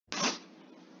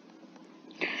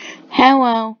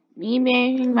Hello, me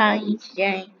Mary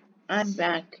today. I'm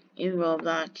back in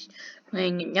Roblox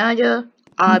playing another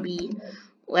obby.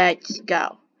 Let's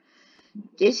go.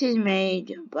 This is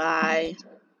made by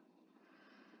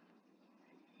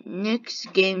Nick's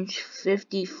Games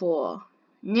 54.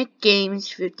 Nick Game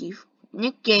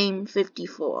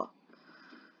 54.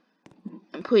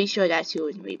 I'm pretty sure that's who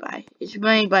it's made by. It's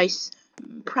made by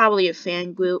probably a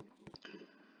fan group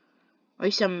or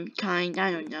some kind.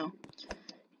 I don't know.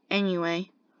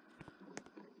 Anyway.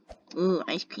 Ooh,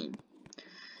 ice cream.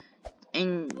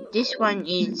 And this one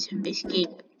is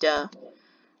Escape the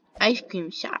Ice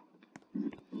Cream Shop.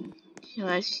 So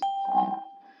let's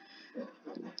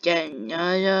get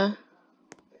another.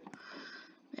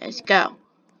 Let's go.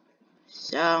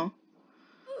 So,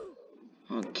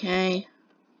 okay.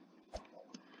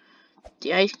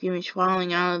 The ice cream is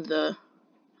falling out of the.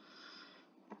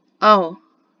 Oh,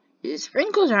 is it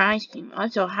sprinkles or ice cream?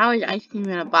 Also, how is ice cream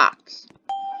in a box?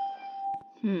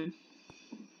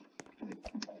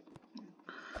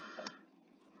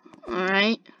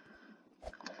 Alright.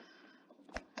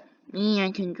 Me, I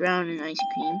can drown in ice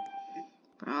cream.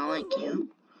 But I don't like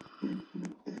you.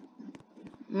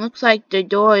 Looks like the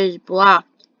door is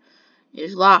blocked.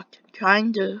 It's locked.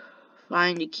 Trying to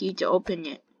find the key to open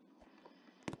it.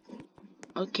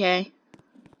 Okay.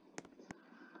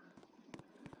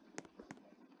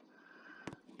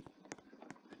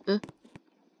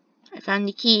 I found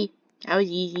the key. That was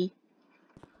easy.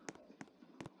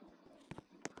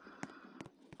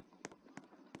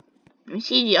 Let me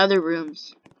see the other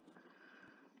rooms.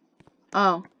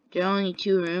 Oh, there are only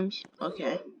 2 rooms?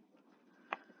 Okay.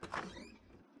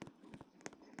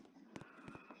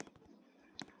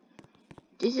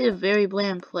 This is a very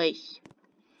bland place.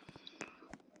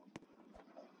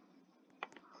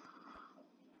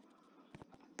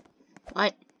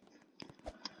 What?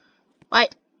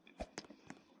 What?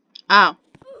 Oh.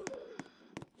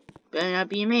 Better not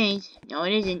be a maze. No,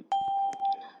 it isn't.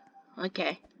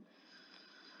 Okay.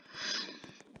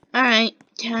 Alright,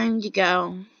 time to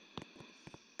go.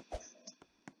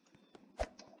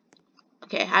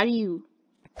 Okay, how do you...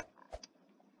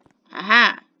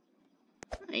 Aha!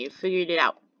 I figured it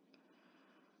out.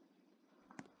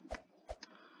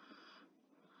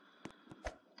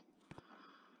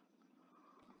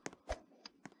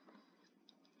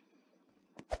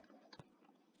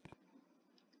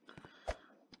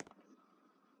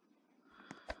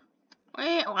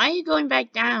 Why are you going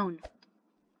back down?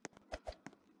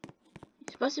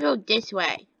 You're supposed to go this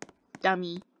way,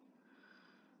 dummy.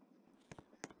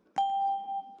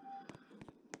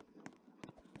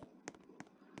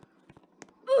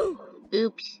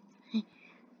 Oops.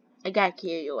 I got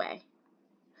carried away.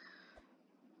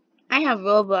 I have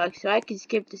Roblox, so I can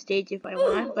skip the stage if I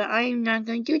want, but I'm not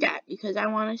going to do that because I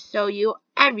want to show you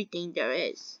everything there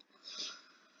is.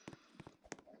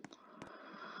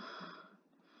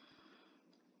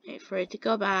 Wait for it to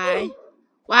go by.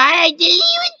 Why? I didn't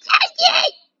even touch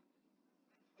it!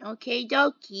 Okay,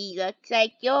 dokie. Looks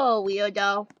like you're a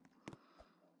weirdo.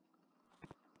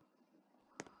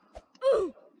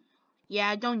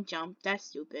 Yeah, don't jump. That's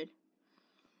stupid.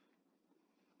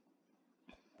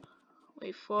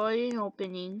 Wait for an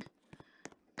opening.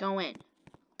 Go in.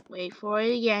 Wait for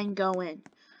it again. Go in.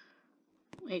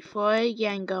 Wait for it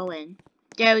again. Go in.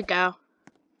 There we go.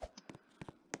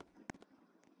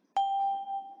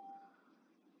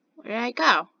 Where did I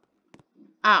go?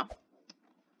 Oh.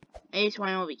 I just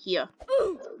went over here.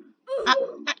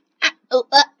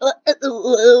 What?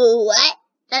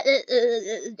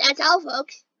 That's all,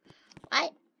 folks.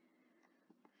 What?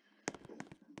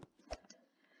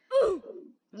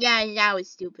 Yeah, that was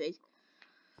stupid.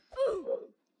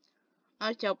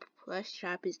 Also, Plush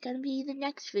Trap is gonna be the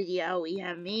next video we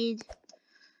have made.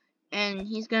 And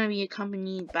he's gonna be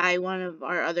accompanied by one of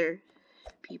our other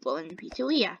people in the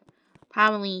pizzeria.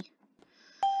 Probably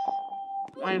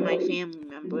one of my family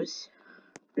members.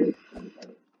 Oh,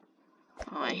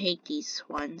 I hate these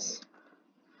ones.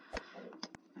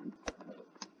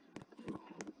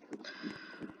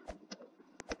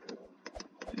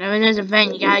 Whenever there's a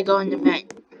vent, you gotta go in the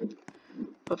vent.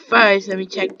 But first, let me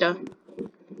check the...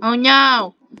 Oh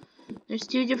no! There's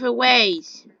 2 different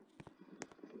ways.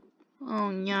 Oh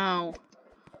no.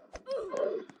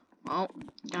 Well,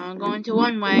 I'm going to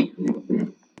one way.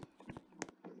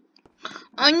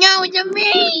 Oh no, it's a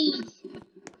maze!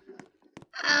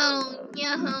 Oh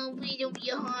no, we don't be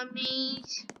a hard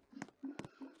maze.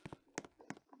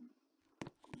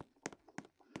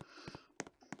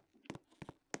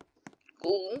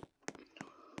 Cool.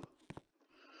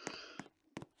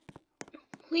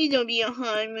 Please don't be a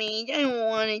hard maze. I don't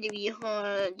want it to be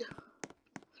hard.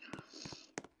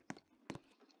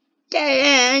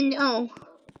 Dead end. Oh.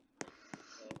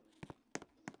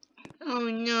 Oh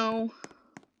no.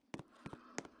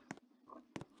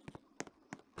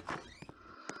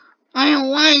 I don't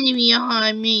want it to be a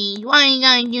hard maze. Why you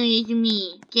gotta do this to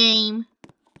me, game?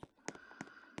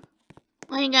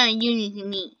 Why you gotta do this to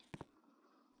me?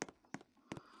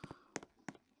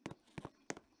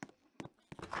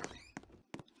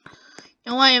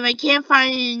 Don't worry, if I can't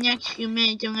find it in the next few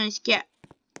minutes, I'm gonna skip.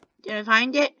 Did I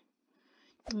find it?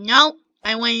 Nope.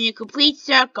 I went in a complete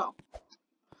circle.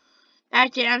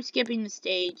 That's it, I'm skipping the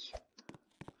stage.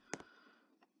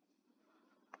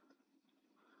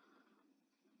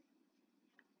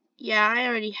 Yeah, I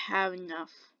already have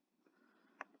enough.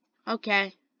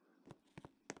 Okay.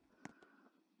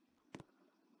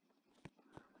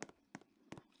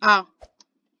 Oh.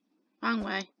 Wrong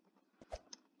way.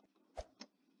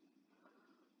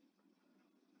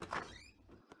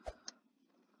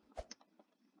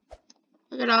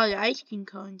 Look at all the ice cream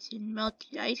cones and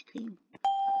melted ice cream.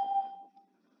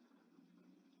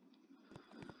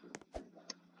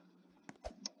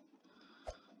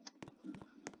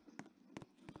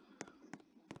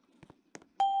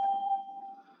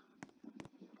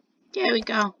 There we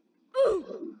go.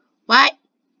 What?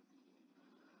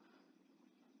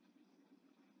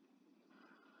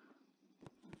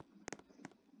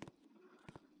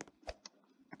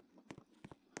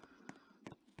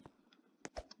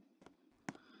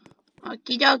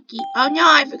 Okie dokie. Oh no,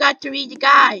 I forgot to read the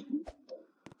guide.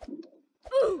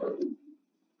 You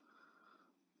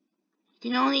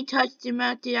can only touch the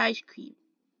melted ice cream.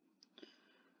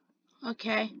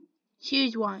 Okay.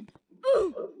 Choose one.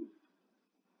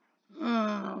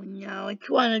 Oh no, it's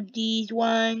one of these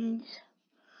ones.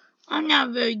 I'm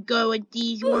not very good with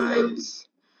these ones.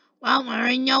 Well, I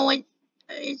already know what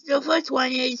the first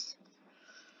one is.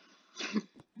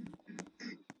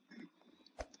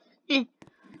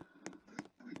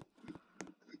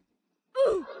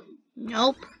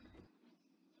 Nope.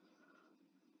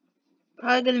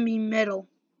 Probably gonna be middle.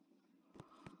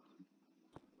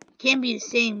 Can't be the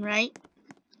same, right?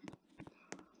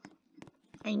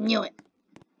 I knew it.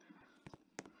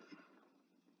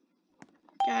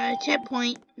 Got a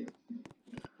checkpoint.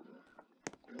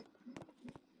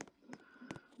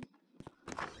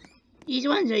 These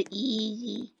ones are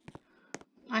easy.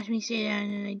 Watch me say that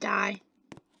and then I die.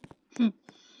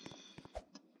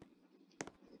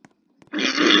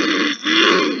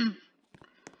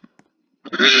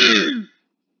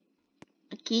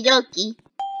 Okie dokie.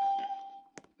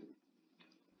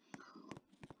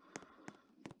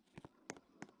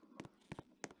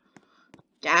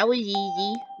 That was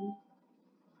easy.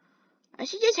 I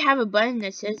should just have a button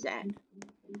that says that.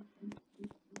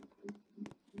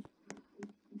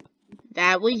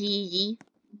 That was easy.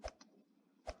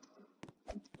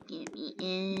 Get me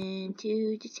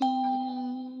into the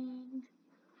scene.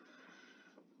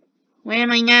 Where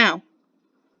am I now?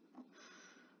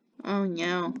 Oh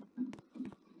no.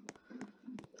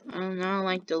 I don't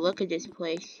like the look of this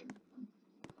place.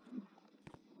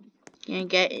 Can I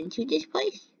get into this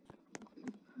place?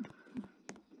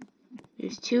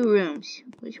 There's 2 rooms.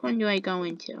 Which one do I go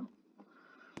into?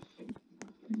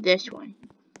 This one.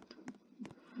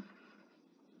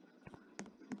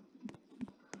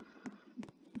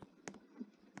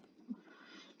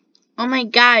 Oh my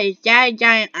god, is that a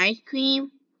giant ice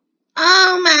cream?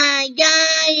 Oh my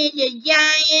god, it's a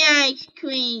giant ice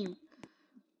cream!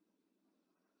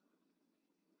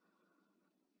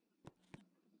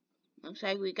 Looks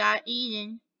like we got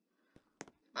eaten.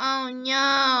 Oh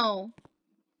no!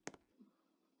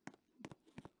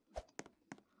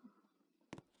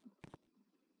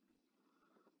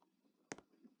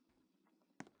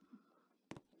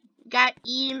 Got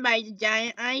eaten by the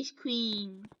giant ice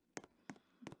cream.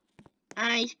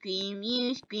 I scream,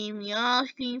 you scream, we all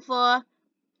scream for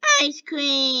ice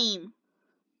cream!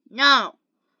 No!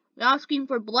 We all scream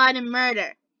for blood and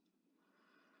murder.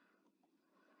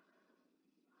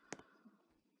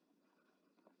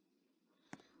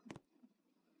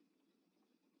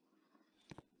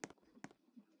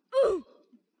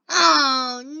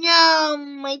 Oh no,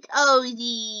 my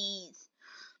toesies!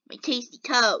 My tasty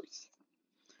toes.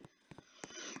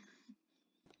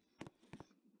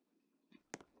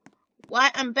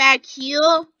 What? I'm back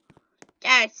here?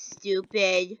 That's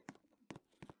stupid.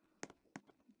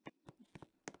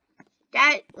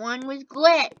 That one was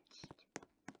glitched.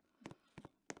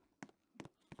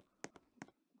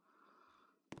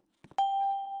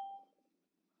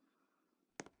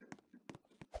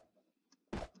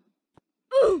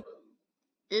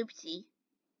 Oopsie.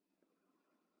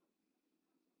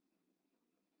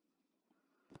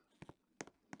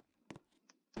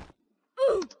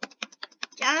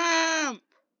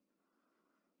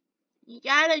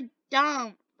 gotta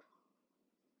dump.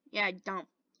 Yeah, dump.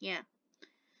 Yeah.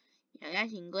 Yeah,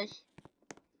 that's English.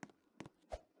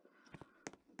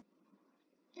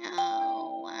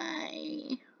 No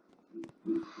way.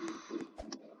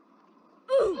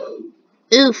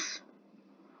 Oof.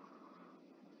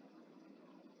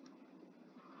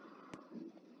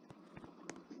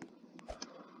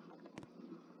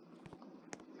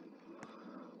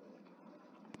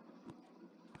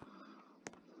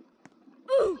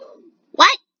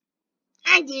 What?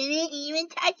 I didn't even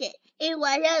touch it. It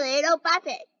was a little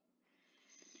puppet.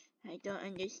 I don't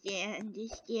understand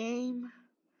this game.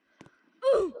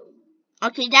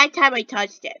 Okay, that time I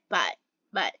touched it, but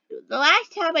the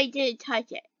last time I didn't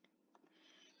touch it.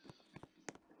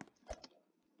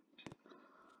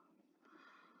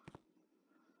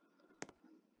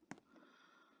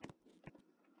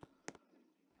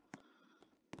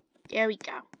 There we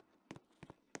go.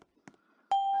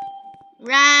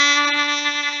 Run!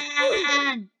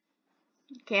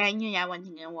 Okay, I knew that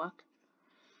wasn't gonna work.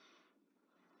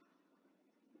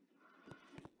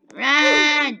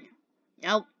 Run!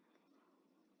 Nope.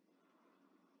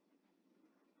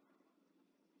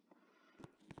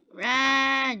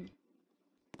 Run!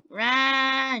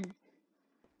 Run!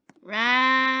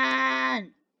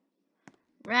 Run!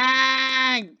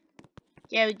 Run!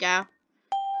 There we go.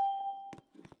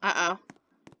 Uh-oh.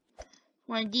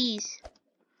 One of these.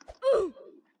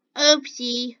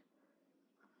 Oopsie.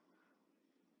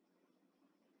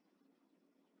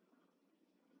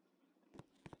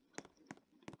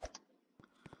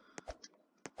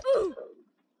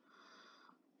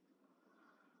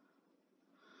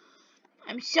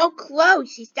 I'm so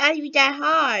close. It's not even that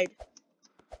hard.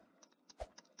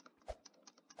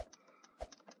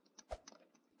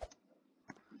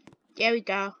 There we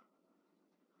go.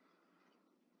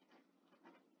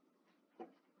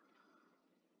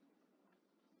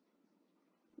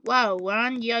 Whoa, we're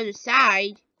on the other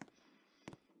side.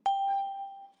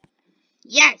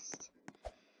 Yes!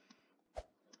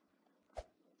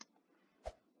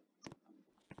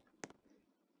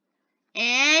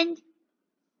 And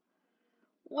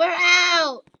we're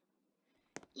out!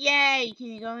 Yay! Can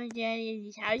you go into any of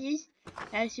these houses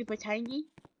that are super tiny?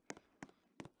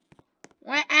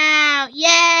 We're out!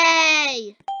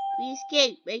 Yay! We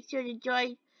escaped. Make sure to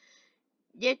join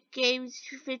Nick Games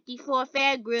 54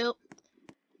 fan group.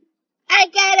 I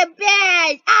got a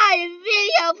badge on a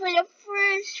video for the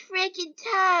first freaking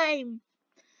time.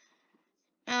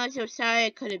 Oh, I'm so sorry I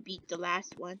couldn't beat the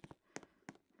last one.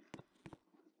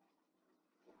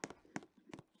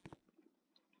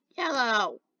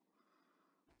 Hello.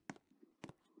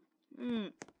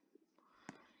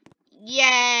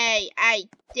 Yay! I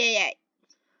did it.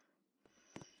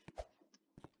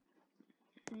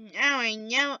 Now I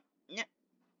know. No.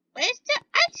 Where's the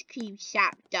ice cream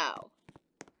shop though?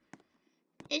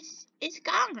 It's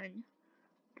gone.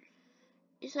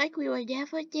 It's like we were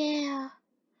never there.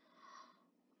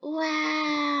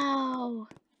 Wow.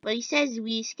 But he says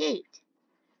we escaped.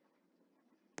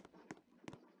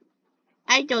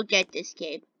 I don't get this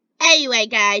game. Anyway,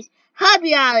 guys, hope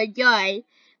you all enjoyed.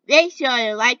 Make sure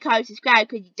to like, comment, subscribe,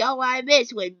 because you don't want to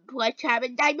miss when Plush Trap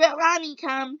and Diamond Ronnie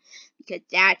come. Because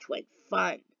that's when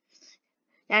fun.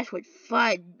 That's when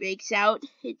fun breaks out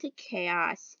into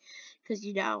chaos. Because,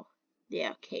 you know,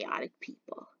 they're chaotic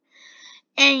people.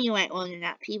 Anyway, well, they're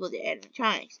not people, they're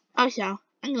animatronics. Also, I'm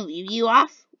going to leave you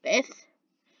off with...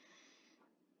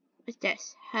 What's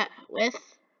this?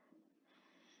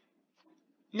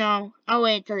 No, I'll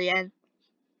wait until the end.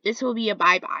 This will be a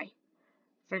bye-bye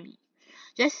for me.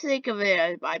 Just think of it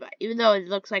as bye-bye. Even though it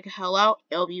looks like a hello,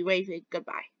 it'll be waving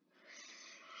goodbye.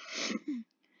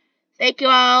 Thank you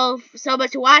all so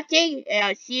much for watching, and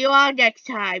I'll see you all next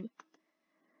time.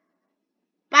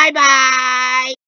 Bye-bye!